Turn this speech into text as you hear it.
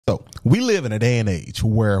We live in a day and age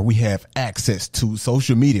where we have access to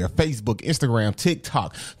social media, Facebook, Instagram,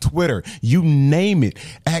 TikTok, Twitter, you name it,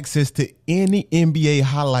 access to any NBA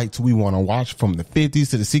highlights we want to watch, from the 50s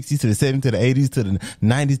to the 60s to the 70s to the 80s to the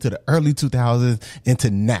 90s to the early 2000s and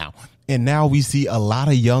to now. And now we see a lot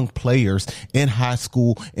of young players in high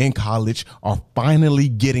school and college are finally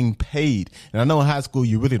getting paid. And I know in high school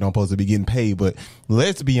you really don't supposed to be getting paid, but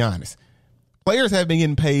let's be honest. Players have been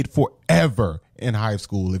getting paid forever in high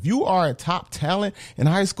school. If you are a top talent in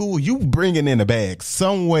high school, you bringing in a bag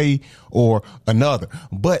some way or another.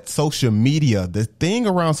 But social media, the thing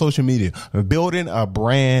around social media, building a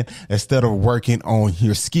brand instead of working on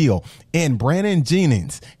your skill. And Brandon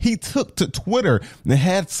Jennings, he took to Twitter and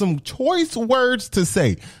had some choice words to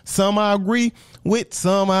say. Some I agree with,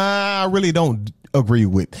 some I really don't agree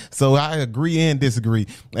with. So I agree and disagree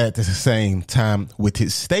at the same time with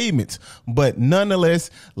his statements. But nonetheless,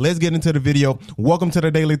 let's get into the video. Welcome to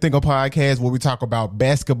the Daily Thinker Podcast, where we talk about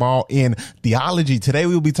basketball and theology. Today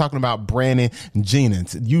we'll be talking about Brandon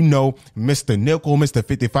Jennings. You know, Mr. Nickel, Mr.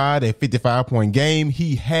 55, that 55-point game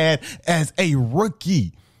he had as a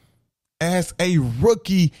rookie. In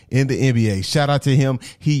the NBA. Shout out to him.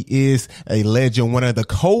 He is a legend, one of the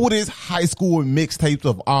coldest high school mixtapes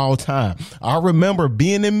of all time. I remember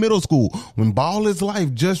being in middle school when Ball is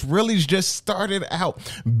Life just started out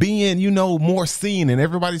being, more seen, and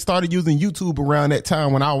everybody started using YouTube around that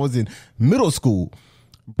time when I was in middle school.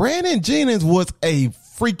 Brandon Jennings was a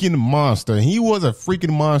freaking monster. He was a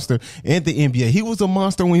freaking monster in the NBA. He was a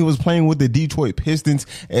monster when he was playing with the Detroit Pistons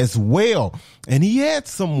as well. And he had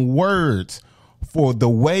some words for the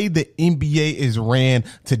way the NBA is ran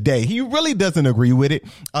today. He really doesn't agree with it.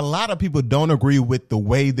 A lot of people don't agree with the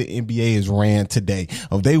way the NBA is ran today.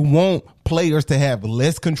 They want players to have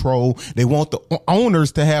less control. They want the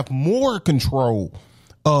owners to have more control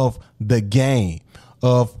of the game,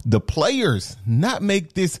 of the players, not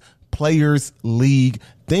make this players league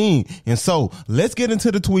thing. And so let's get into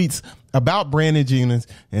the tweets about Brandon Jennings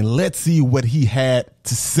and let's see what he had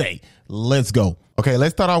to say. Let's go. Okay,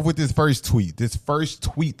 let's start off with this first tweet. This first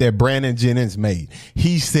tweet that Brandon Jennings made.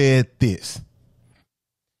 He said this: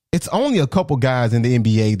 "It's only a couple guys in the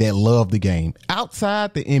NBA that love the game.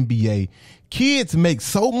 Outside the NBA, kids make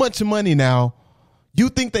so much money now. You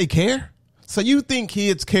think they care? So you think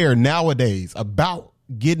kids care nowadays about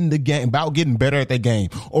getting the game, about getting better at the game,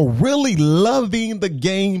 or really loving the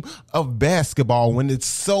game of basketball when it's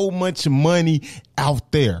so much money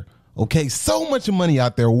out there? Okay, so much money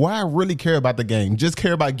out there. Why really care about the game? Just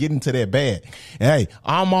care about getting to that bag. Hey,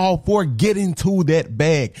 I'm all for getting to that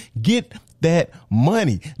bag. Get that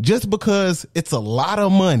money. Just because it's a lot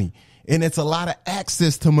of money and it's a lot of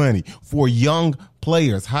access to money for young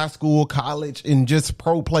players, high school, college, and just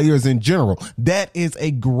pro players in general. That is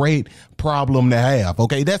a great problem to have.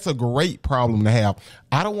 Okay, that's a great problem to have.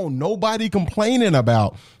 I don't want nobody complaining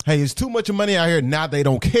about, hey, it's too much money out here. Now they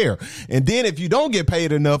don't care. And then if you don't get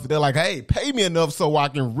paid enough, they're like, hey, pay me enough so I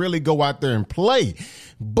can really go out there and play.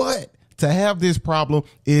 But to have this problem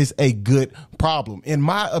is a good problem, in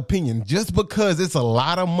my opinion, just because it's a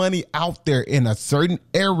lot of money out there in a certain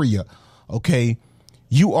area. Okay,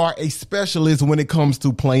 you are a specialist when it comes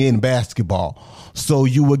to playing basketball, so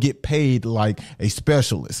you will get paid like a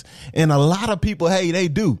specialist. And a lot of people, hey, they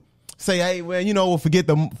do say, hey, well, forget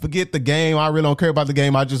the game. I really don't care about the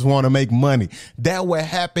game. I just want to make money. That will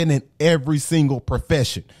happen in every single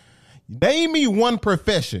profession. Name me one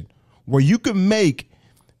profession where you can make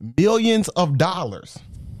millions of dollars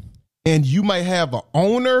and you might have an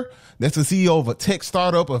owner that's the CEO of a tech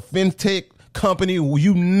startup, a fintech company,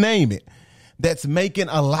 you name it, that's making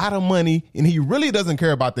a lot of money, and he really doesn't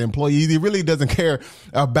care about the employees. He really doesn't care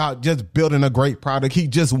about just building a great product. He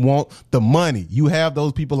just wants the money. You have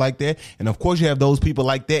those people like that. And of course you have those people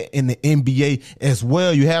like that in the NBA as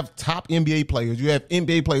well. You have top NBA players. You have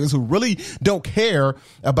NBA players who really don't care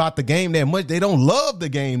about the game that much. They don't love the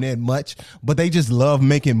game that much, but they just love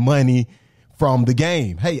making money from the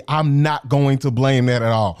game. Hey, I'm not going to blame them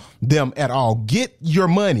at all. Get your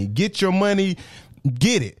money, get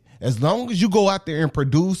it. As long as you go out there and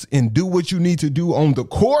produce and do what you need to do on the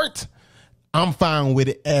court, I'm fine with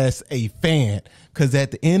it as a fan, because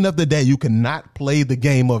at the end of the day, you cannot play the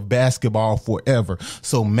game of basketball forever.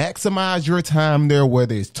 So maximize your time there,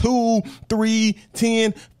 whether it's 2, 3,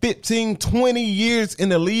 10, 15, 20 years in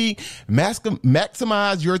the league.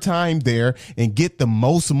 Maximize your time there and get the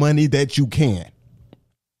most money that you can.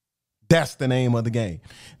 That's the name of the game.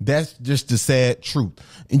 That's just the sad truth.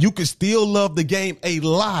 And you can still love the game a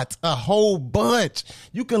lot, a whole bunch.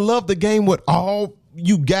 You can love the game with all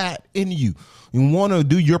you got in you. You want to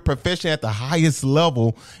do your profession at the highest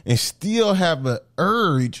level and still have an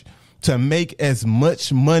urge to make as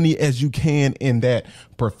much money as you can in that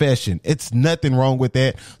profession. It's nothing wrong with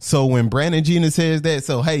that. So when Brandon Jennings says that,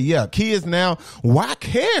 so hey, yeah, kids now, why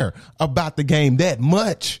care about the game that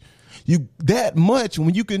much? That much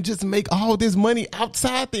when you can just make all this money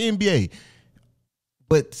outside the NBA.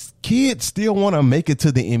 But kids still want to make it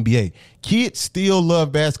to the NBA. Kids still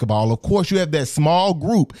love basketball. Of course, you have that small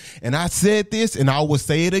group. And I said this, and I will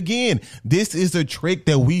say it again. This is a trick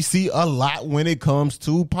that we see a lot when it comes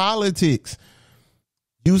to politics.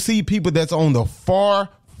 You see people that's on the far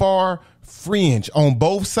fringe on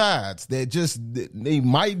both sides that they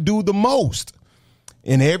might do the most.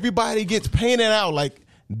 And everybody gets painted out like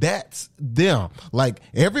that's them. Like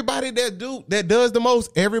everybody that does the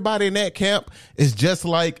most, everybody in that camp is just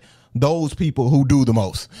like those people who do the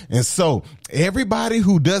most. And so everybody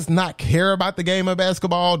who does not care about the game of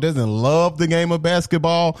basketball, doesn't love the game of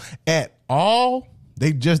basketball at all,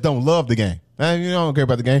 they just don't love the game. You don't care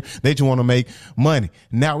about the game. They just want to make money.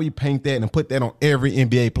 Now we paint that and put that on every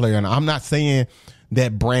NBA player. And I'm not saying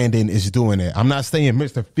that Brandon is doing it. I'm not saying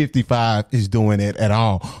Mr. 55 is doing it at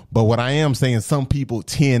all. But what I am saying, some people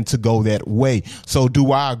tend to go that way. So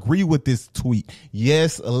do I agree with this tweet?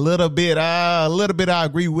 Yes, a little bit I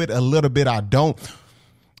agree with, a little bit I don't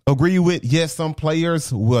agree with. Yes, some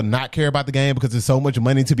players will not care about the game because there's so much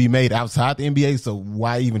money to be made outside the NBA. So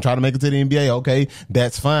why even try to make it to the NBA? Okay,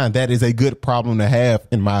 that's fine. That is a good problem to have,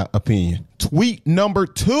 in my opinion. Tweet number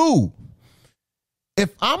 2.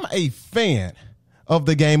 If I'm a fan of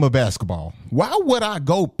the game of basketball, why would I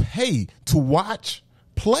go pay to watch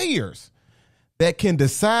players that can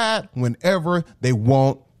decide whenever they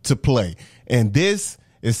want to play? And this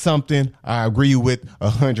is something I agree with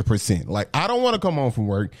 100%. Like, I don't want to come home from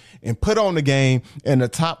work and put on the game and the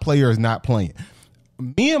top player is not playing.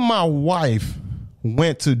 Me and my wife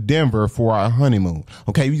went to Denver for our honeymoon.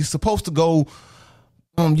 Okay, we were supposed to go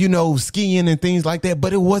skiing and things like that,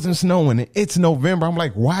 but it wasn't snowing. It's November. I'm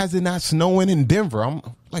like, why is it not snowing in Denver? I'm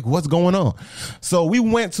like, what's going on? So we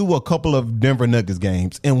went to a couple of Denver Nuggets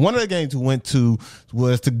games, and one of the games we went to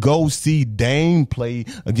was to go see Dame play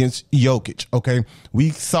against Jokic. Okay,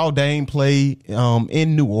 we saw Dame play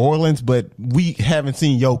in New Orleans, but we haven't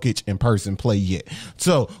seen Jokic in person play yet.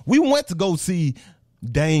 So we went to go see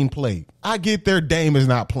Dame play. I get there, Dame is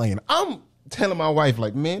not playing. I'm telling my wife,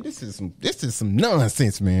 like, man, this is some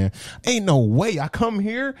nonsense, man. Ain't no way I come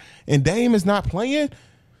here and Dame is not playing.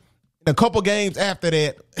 A couple games after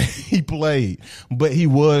that, he played, but he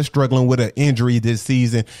was struggling with an injury this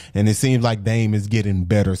season, and it seems like Dame is getting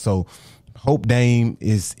better. So hope Dame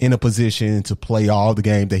is in a position to play all the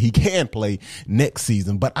games that he can play next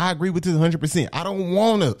season. But I agree with this 100%.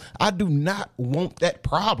 I do not want that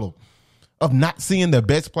problem of not seeing the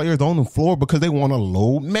best players on the floor because they want to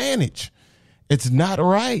load manage. It's not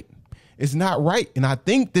right. It's not right. And I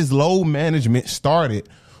think this load management started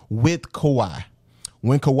with Kawhi.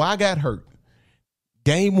 When Kawhi got hurt,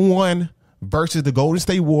 game 1 versus the Golden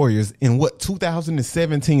State Warriors in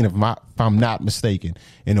 2017, if I'm not mistaken,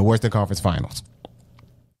 in the Western Conference Finals.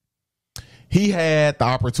 He had the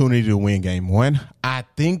opportunity to win game 1. I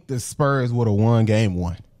think the Spurs would have won game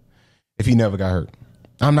 1 if he never got hurt.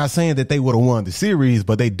 I'm not saying that they would have won the series,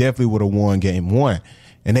 but they definitely would have won game 1.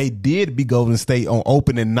 And they did beat Golden State on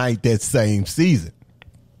opening night that same season.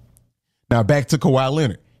 Now back to Kawhi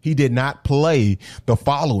Leonard. He did not play the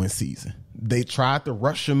following season. They tried to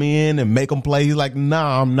rush him in and make him play. He's like,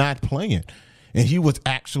 nah, I'm not playing. And he was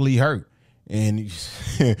actually hurt. And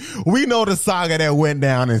we know the saga that went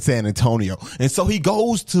down in San Antonio. And so he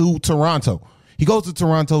goes to Toronto.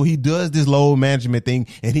 He does this load management thing,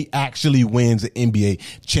 and he actually wins the NBA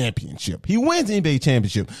championship. He wins the NBA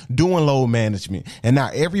championship doing load management. And now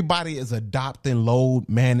everybody is adopting load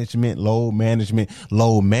management. And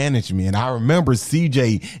I remember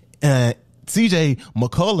CJ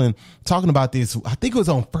McCollum talking about this. I think it was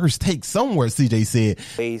on First Take somewhere. CJ said,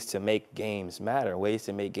 ways to make games matter, ways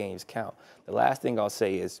to make games count. The last thing I'll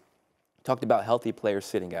say is, talked about healthy players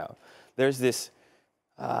sitting out. There's this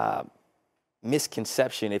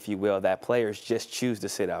misconception, if you will, that players just choose to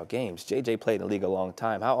sit out games. JJ played in the league a long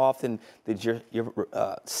time. How often did your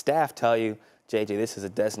staff tell you, JJ, this is a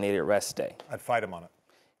designated rest day? I'd fight him on it.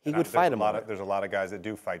 He would fight him on it. There's a lot of guys that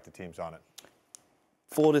do fight the teams on it.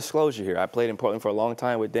 Full disclosure here, I played in Portland for a long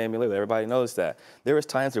time with Damian Lillard. Everybody knows that. There was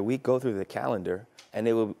times where we'd go through the calendar and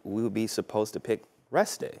we would be supposed to pick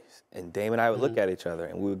rest days. And Dame and I would look at each other,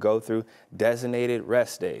 and we would go through designated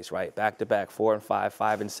rest days, right? Back to back, 4 and 5,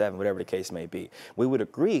 5 and 7, whatever the case may be. We would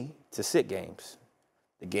agree to sit games.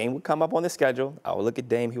 The game would come up on the schedule. I would look at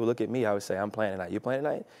Dame. He would look at me. I would say, I'm playing tonight. You playing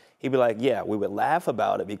tonight? He'd be like, yeah. We would laugh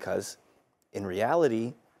about it because in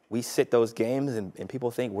reality, we sit those games and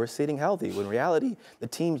people think we're sitting healthy, when in reality, the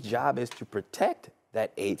team's job is to protect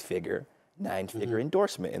that 8-figure, 9-figure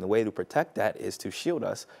endorsement. And the way to protect that is to shield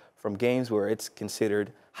us from games where it's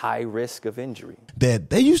considered high risk of injury. That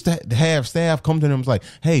they used to have staff come to them and like,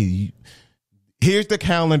 hey, here's the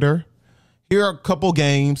calendar. Here are a couple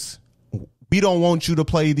games. We don't want you to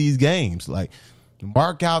play these games. Like,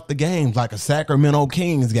 mark out the games like a Sacramento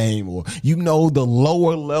Kings game, or the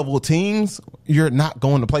lower level teams, you're not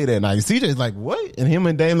going to play that night. CJ's like, what? And him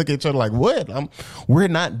and Dane look at each other like, what? We're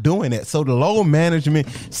not doing that. So the load management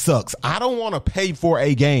sucks. I don't want to pay for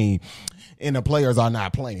a game and the players are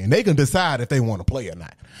not playing. They can decide if they want to play or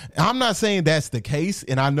not. I'm not saying that's the case,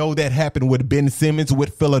 and I know that happened with Ben Simmons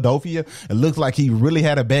with Philadelphia. It looks like he really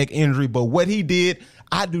had a back injury, but what he did,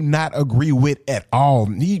 I do not agree with at all.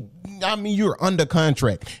 You're under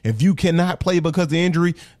contract. If you cannot play because of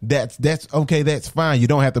injury, that's okay. That's fine. You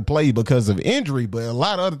don't have to play because of injury, but a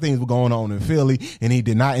lot of other things were going on in Philly, and he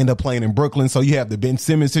did not end up playing in Brooklyn. So you have the Ben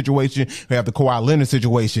Simmons situation, you have the Kawhi Leonard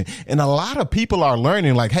situation, and a lot of people are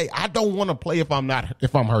learning like, hey, I don't want to play if I'm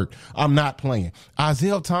hurt. I'm not playing.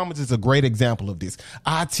 Isaiah Thomas is a great example of this.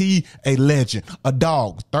 IT, a legend, a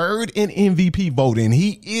dog, third in MVP voting.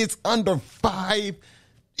 He is under 5.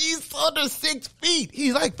 He's under 6 feet.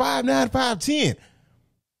 He's like 5'9", 5'10".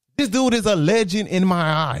 This dude is a legend in my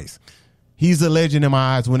eyes. He's a legend in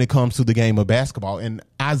my eyes when it comes to the game of basketball. And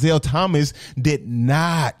Isaiah Thomas did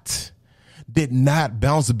not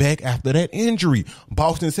bounce back after that injury.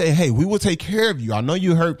 Boston said, hey, we will take care of you. I know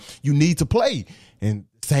you hurt. You need to play. And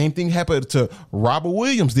same thing happened to Robert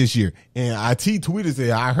Williams this year. And IT tweeted,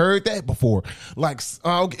 said, I heard that before. Like,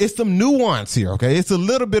 it's some nuance here, okay? It's a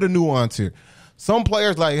little bit of nuance here. Some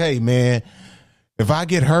players like, hey, man, if I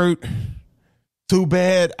get hurt, too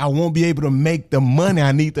bad. I won't be able to make the money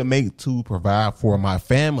I need to make to provide for my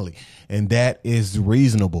family. And that is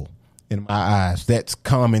reasonable in my eyes. That's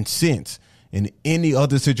common sense. In any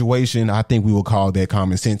other situation, I think we will call that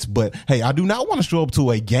common sense. But, hey, I do not want to show up to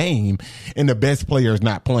a game and the best player is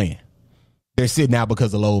not playing. They're sitting out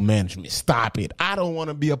because of load management. Stop it. I don't want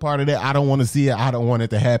to be a part of that. I don't want to see it. I don't want it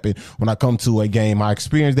to happen when I come to a game. I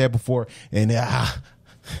experienced that before, and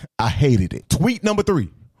I hated it. Tweet number 3.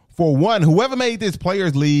 For one, whoever made this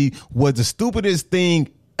players league was the stupidest thing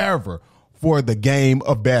ever for the game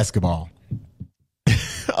of basketball.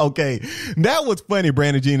 Okay, that was funny.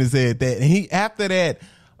 Brandon Jennings said that. And after that,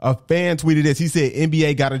 a fan tweeted this. He said,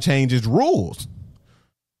 NBA got to change its rules.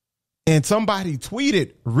 And somebody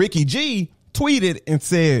tweeted, Ricky G tweeted and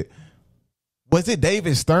said, was it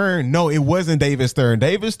David Stern? No, it wasn't David Stern.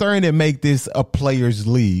 David Stern didn't make this a players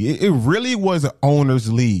league. It really was an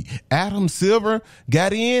owners league. Adam Silver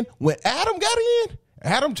got in. When Adam got in,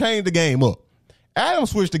 Adam changed the game up. Adam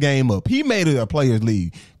switched the game up. He made it a players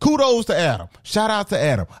league. Kudos to Adam. Shout out to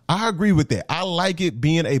Adam. I agree with that. I like it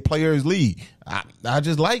being a players league. I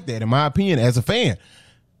just like that, in my opinion, as a fan.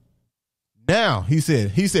 Now, he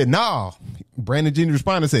said, nah. Brandon Jennings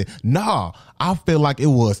responded and said, nah, I feel like it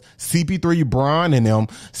was CP3, Bron, and them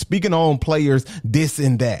speaking on players, this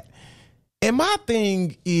and that. And my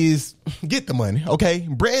thing is, get the money, okay?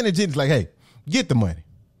 Brandon Jennings like, hey, get the money.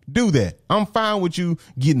 Do that. I'm fine with you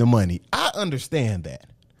getting the money. I understand that.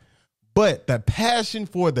 But the passion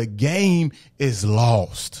for the game is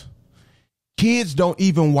lost. Kids don't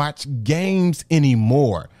even watch games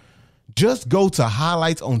anymore. Just go to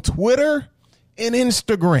highlights on Twitter and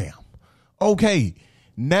Instagram. Okay,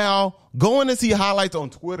 now going to see highlights on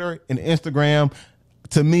Twitter and Instagram,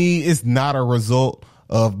 to me, is not a result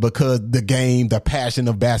of because the game, the passion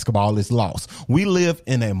of basketball is lost. We live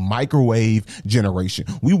in a microwave generation.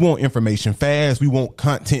 We want information fast. We want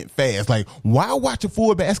content fast. Like, why watch a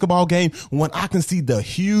full basketball game when I can see the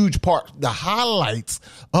huge part, the highlights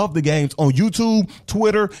of the games on YouTube,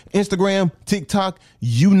 Twitter, Instagram, TikTok,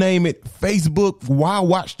 you name it, Facebook? Why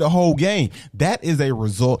watch the whole game? That is a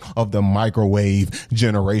result of the microwave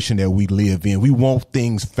generation that we live in. We want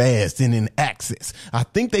things fast and in access. I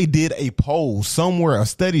think they did a poll somewhere, a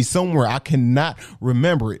study somewhere. I cannot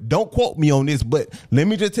remember it. Don't quote me on this, but let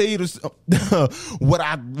me just tell you this, what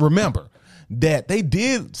I remember, that they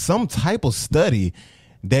did some type of study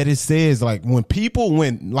that it says like when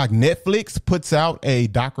Netflix puts out a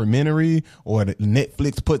documentary or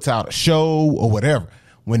Netflix puts out a show or whatever,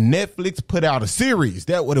 when Netflix put out a series,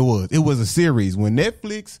 that's what it was. It was a series. When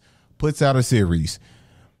Netflix puts out a series,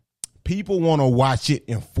 people want to watch it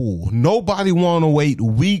in full. Nobody want to wait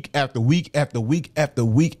week after week after week after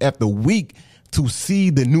week after week to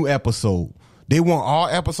see the new episode. They want all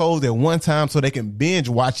episodes at one time so they can binge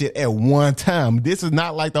watch it at one time. This is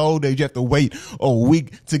not like the old days. You have to wait a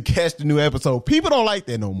week to catch the new episode. People don't like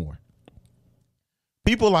that no more.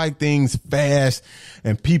 People like things fast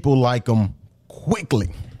and people like them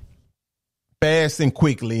quickly. Fast and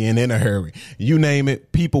quickly and in a hurry. You name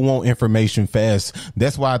it, people want information fast.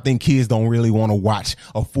 That's why I think kids don't really want to watch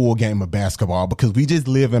a full game of basketball, because we just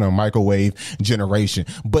live in a microwave generation.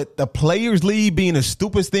 But the Players League being the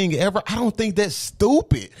stupidest thing ever, I don't think that's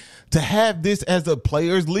stupid. To have this as a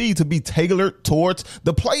Players League, to be tailored towards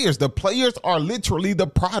the players. The players are literally the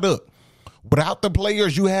product. Without the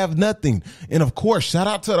players, you have nothing. And of course, shout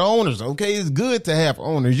out to the owners. Okay, it's good to have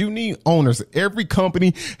owners. You need owners. Every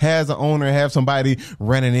company has an owner, have somebody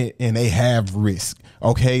running it, and they have risk.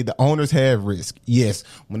 Okay, the owners have risk. Yes,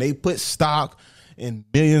 when they put stock and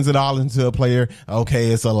millions of dollars into a player, okay,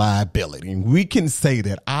 it's a liability. And we can say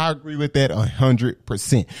that. I agree with that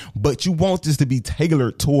 100%. But you want this to be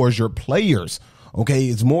tailored towards your players. Okay,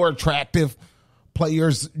 it's more attractive.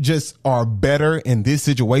 Players just are better in this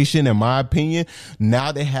situation, in my opinion.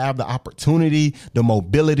 Now they have the opportunity, the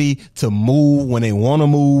mobility to move when they want to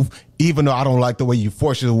move. Even though I don't like the way you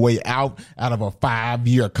force your way out of a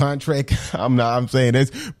 5-year contract. I'm saying that's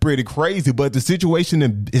pretty crazy, but the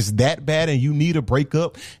situation is that bad and you need a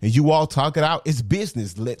breakup and you all talk it out. It's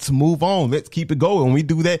business. Let's move on. Let's keep it going. We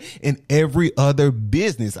do that in every other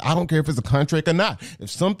business. I don't care if it's a contract or not. If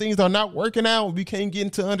some things are not working out, we can't get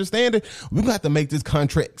into understanding, we're gonna have to make this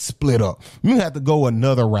contract split up. We're gonna have to go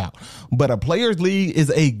another route. But a Players League is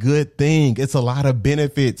a good thing. It's a lot of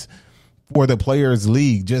benefits for the Players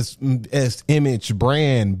League, just as image,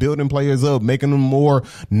 brand, building players up, making them more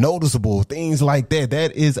noticeable, things like that.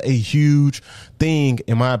 That is a huge thing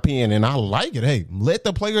in my opinion, and I like it. Hey, let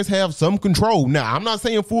the players have some control. Now, I'm not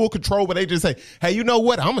saying full control, but they just say, hey, you know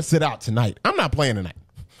what? I'm gonna sit out tonight. I'm not playing tonight.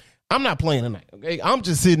 Okay, I'm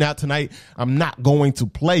just sitting out tonight. I'm not going to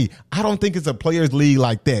play. I don't think it's a Players League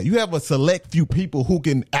like that. You have a select few people who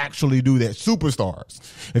can actually do that. Superstars.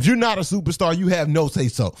 If you're not a superstar, you have no say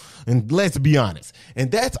so. And let's be honest.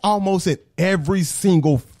 And that's almost in every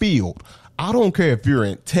single field. I don't care if you're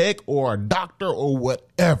in tech or a doctor or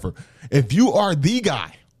whatever. If you are the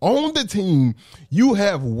guy on the team, you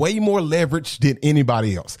have way more leverage than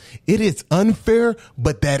anybody else. It is unfair,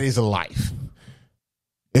 but that is life.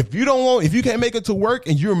 If you can't make it to work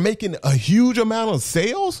and you're making a huge amount of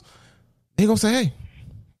sales, they're going to say, hey,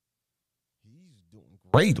 he's doing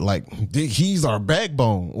great. Like, he's our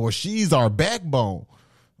backbone or she's our backbone.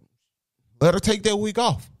 Let her take that week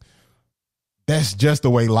off. That's just the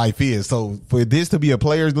way life is. So for this to be a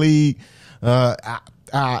Players League, I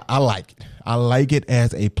like it. I like it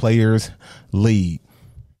as a Players League.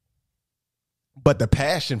 But the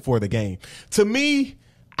passion for the game, to me,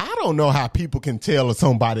 I don't know how people can tell if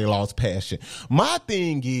somebody lost passion. My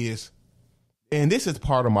thing is, and this is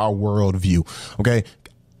part of my worldview, okay?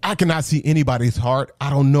 I cannot see anybody's heart. I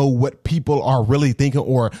don't know what people are really thinking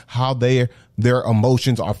or how their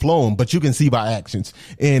emotions are flowing, but you can see by actions.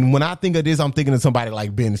 And when I think of this, I'm thinking of somebody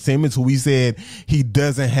like Ben Simmons, who we said he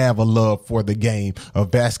doesn't have a love for the game of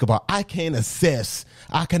basketball. I can't assess.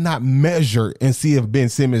 I cannot measure and see if Ben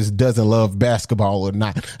Simmons doesn't love basketball or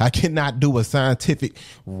not. I cannot do a scientific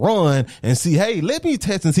run and see, hey, let me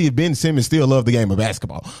test and see if Ben Simmons still loves the game of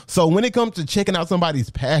basketball. So when it comes to checking out somebody's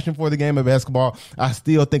passion for the game of basketball, I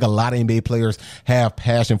still think a lot of NBA players have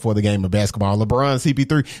passion for the game of basketball. LeBron,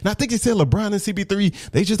 CP3, and I think he said LeBron and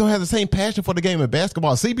CP3, they just don't have the same passion for the game of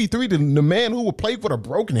basketball. CP3, the man who would play with a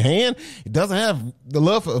broken hand, doesn't have the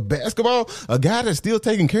love for basketball. A guy that's still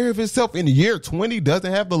taking care of himself in the year 20 doesn't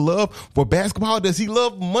have the love for basketball. Does he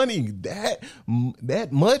love money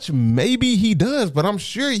that much? Maybe he does, but I'm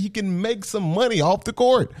sure he can make some money off the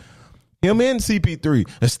court. Him and CP3,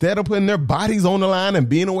 instead of putting their bodies on the line and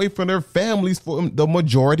being away from their families for the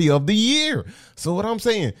majority of the year. So what I'm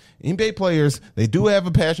saying, NBA players, they do have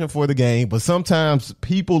a passion for the game, but sometimes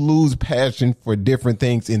people lose passion for different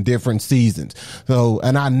things in different seasons. So,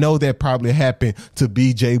 and I know that probably happened to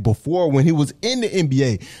BJ before when he was in the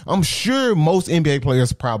NBA. I'm sure most NBA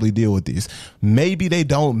players probably deal with this. Maybe they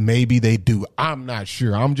don't, maybe they do. I'm not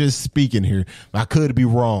sure. I'm just speaking here. I could be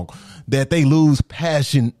wrong. That they lose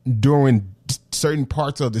passion during certain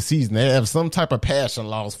parts of the season. They have some type of passion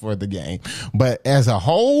loss for the game. But as a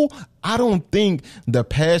whole, I don't think the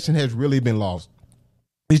passion has really been lost.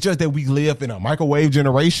 It's just that we live in a microwave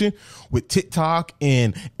generation with TikTok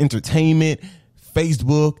and entertainment,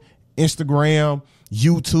 Facebook, Instagram,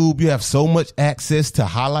 YouTube. You have so much access to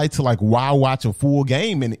highlights to like why watch a full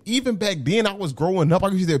game. And even back then I was growing up, I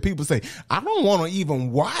used to hear people say, I don't want to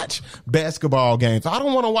even watch basketball games. I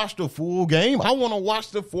don't want to watch the full game. I want to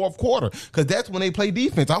watch the fourth quarter because that's when they play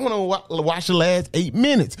defense. I want to watch the last 8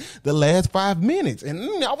 minutes, the last 5 minutes.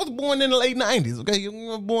 And I was born in the late 90s. Okay. You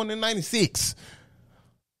were born in 96.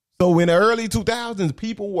 So in the early 2000s,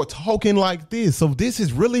 people were talking like this. So this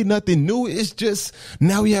is really nothing new. It's just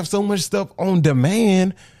now we have so much stuff on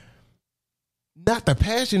demand. Not the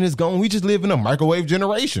passion is gone. We just live in a microwave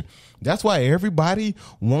generation. That's why everybody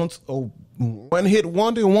wants a one-hit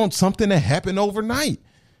wonder and wants something to happen overnight.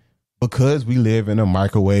 Because we live in a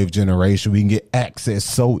microwave generation, we can get access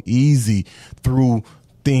so easy through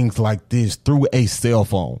things like this, through a cell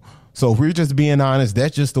phone. So if we're just being honest,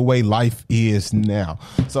 that's just the way life is now.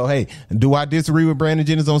 So, hey, do I disagree with Brandon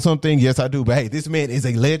Jennings on something? Yes, I do. But, hey, this man is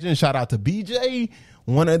a legend. Shout out to BJ,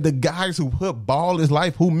 one of the guys who put Ball is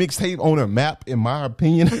Life, who mixtape on a map, in my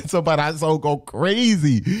opinion. Somebody I saw go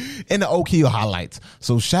crazy in the Oak Hill highlights.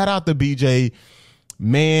 So shout out to BJ.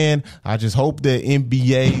 Man, I just hope the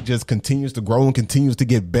NBA just continues to grow and continues to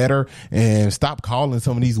get better and stop calling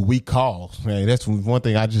some of these weak calls. Man, that's one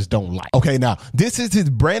thing I just don't like. Okay, now, this is his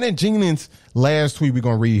Brandon Jennings last tweet we're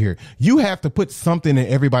going to read here. You have to put something in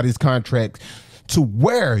everybody's contract to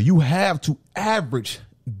where you have to average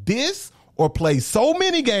this or play so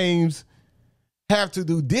many games, have to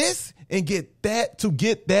do this and get that to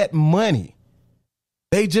get that money.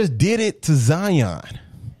 They just did it to Zion.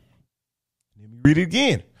 Read it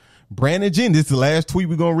again. Brandon Jennings. This is the last tweet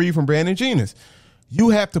we're going to read from Brandon Jennings. You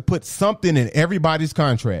have to put something in everybody's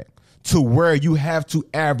contract to where you have to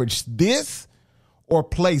average this or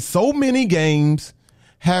play so many games,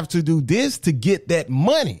 have to do this to get that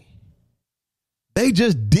money. They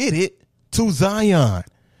just did it to Zion.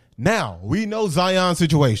 Now, we know Zion's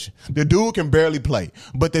situation. The dude can barely play,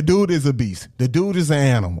 but the dude is a beast. The dude is an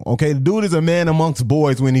animal, okay? The dude is a man amongst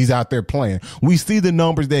boys when he's out there playing. We see the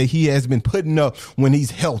numbers that he has been putting up when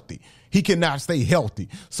he's healthy. He cannot stay healthy.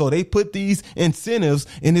 So they put these incentives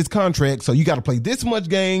in his contract. So you got to play this much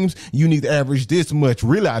games. You need to average this much.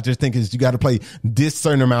 Really, I just think you got to play this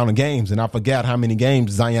certain amount of games. And I forgot how many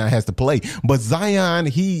games Zion has to play. But Zion,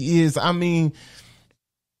 he's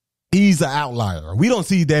an outlier. We don't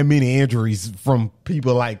see that many injuries from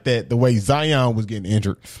people like that, the way Zion was getting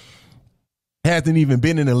injured. Hasn't even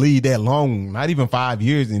been in the league that long, not even 5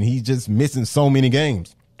 years, and he's just missing so many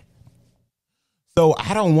games. So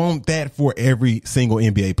I don't want that for every single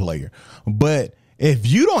NBA player. But if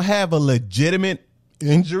you don't have a legitimate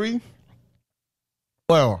injury,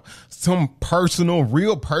 well, some personal,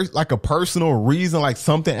 like a personal reason, like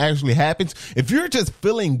something actually happens. If you're just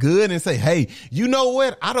feeling good and say, hey, you know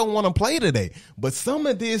what? I don't want to play today. But some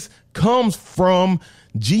of this comes from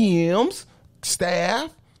GMs,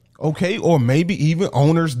 staff, okay, or maybe even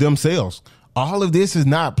owners themselves. All of this is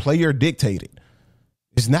not player dictated.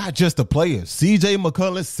 It's not just the players. CJ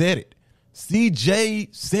McCullough said it.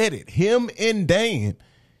 CJ said it. Him and Dan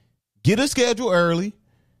get a schedule early.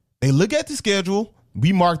 They look at the schedule.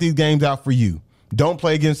 We mark these games out for you. Don't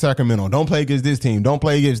play against Sacramento. Don't play against this team. Don't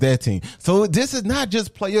play against that team. So this is not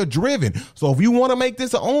just player driven. So if you want to make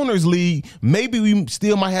this an owners league, maybe we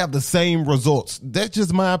still might have the same results. That's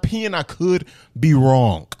just my opinion. I could be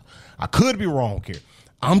wrong. I could be wrong here.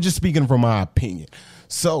 I'm just speaking from my opinion.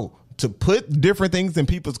 So to put different things in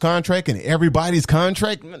people's contract and everybody's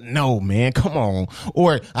contract, no, man, come on.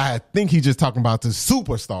 Or I think he's just talking about the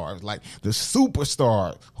superstars, like the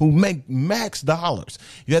superstars who make max dollars.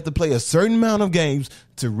 You have to play a certain amount of games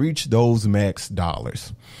to reach those max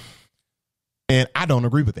dollars. And I don't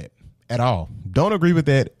agree with that at all. Don't agree with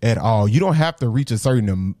that at all. You don't have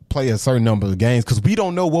to play a certain number of games because we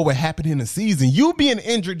don't know what would happen in the season. You being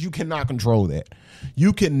injured, you cannot control that.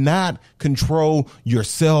 You cannot control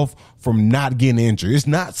yourself from not getting injured. It's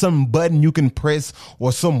not some button you can press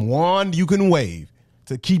or some wand you can wave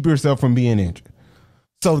to keep yourself from being injured.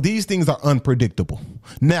 So these things are unpredictable.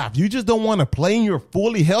 Now, if you just don't want to play and you're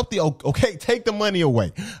fully healthy, okay, take the money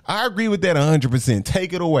away. I agree with that 100%.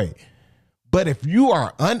 Take it away. But if you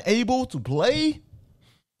are unable to play,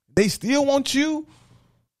 they still want you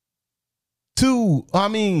to,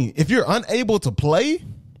 if you're unable to play,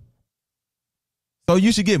 so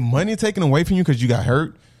you should get money taken away from you because you got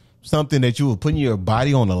hurt, something that you were putting your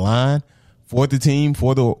body on the line for the team,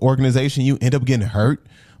 for the organization, you end up getting hurt.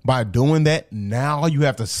 By doing that, now you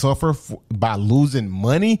have to suffer by losing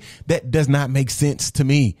money. That does not make sense to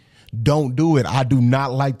me. Don't do it. I do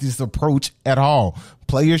not like this approach at all.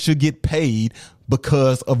 Players should get paid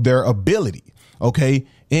because of their ability, okay?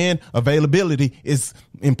 And availability is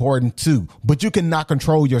important too, but you cannot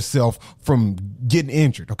control yourself from getting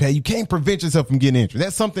injured. Okay. You can't prevent yourself from getting injured.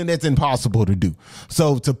 That's something that's impossible to do.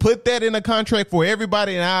 So to put that in a contract for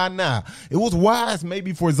everybody, it was wise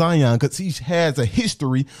maybe for Zion because he has a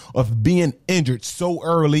history of being injured so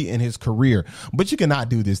early in his career, but you cannot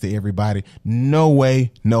do this to everybody. No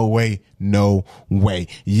way, no way, no way.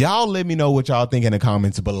 Y'all let me know what y'all think in the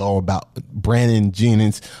comments below about Brandon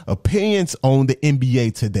Jennings' opinions on the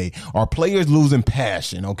NBA today. Are players losing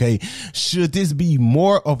passion? Okay. Should this be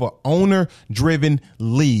more of an owner-driven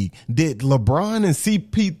league? Did LeBron and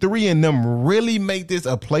CP3 and them really make this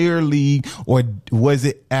a player league, or was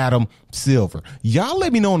it Adam Silver? Y'all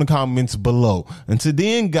let me know in the comments below. Until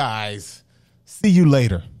then, guys, see you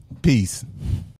later. Peace.